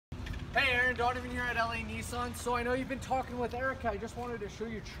Hey Aaron, Donovan here at LA Nissan. So I know you've been talking with Erica. I just wanted to show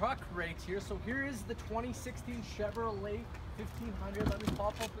you truck right here. So here is the 2016 Chevrolet 1500. Let me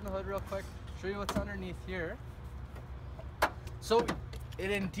pop open the hood real quick, show you what's underneath here. So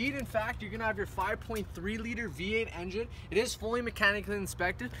in fact, you're gonna have your 5.3 liter V8 engine. It is fully mechanically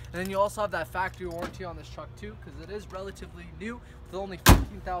inspected, and then you also have that factory warranty on this truck too, because it is relatively new with only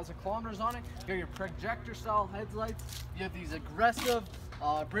 15,000 kilometers on it. You got your projector style headlights. You have these aggressive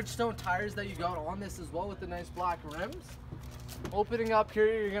Bridgestone tires that you got on this as well with the nice black rims. Opening up here,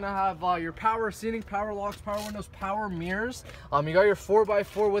 you're gonna have your power seating, power locks, power windows, power mirrors. You got your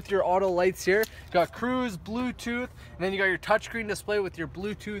 4x4 with your auto lights here. You got cruise, Bluetooth, and then you got your touchscreen display with your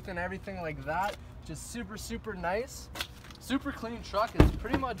Bluetooth and everything like that. Just super nice. Super clean truck. It's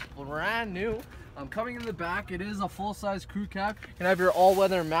pretty much brand new. Coming in the back, it is a full-size crew cab. You can have your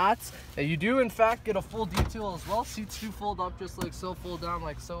all-weather mats. You do in fact get a full detail as well. Seats do fold up just like so, fold down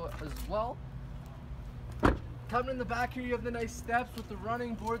like so as well. Coming in the back here, you have the nice steps with the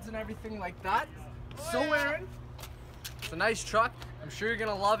running boards and everything like that. So Aaron, it's a nice truck. I'm sure you're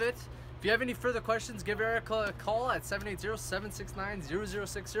gonna love it. If you have any further questions, give Erica a call at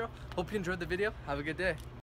 780-769-0060. Hope you enjoyed the video. Have a good day.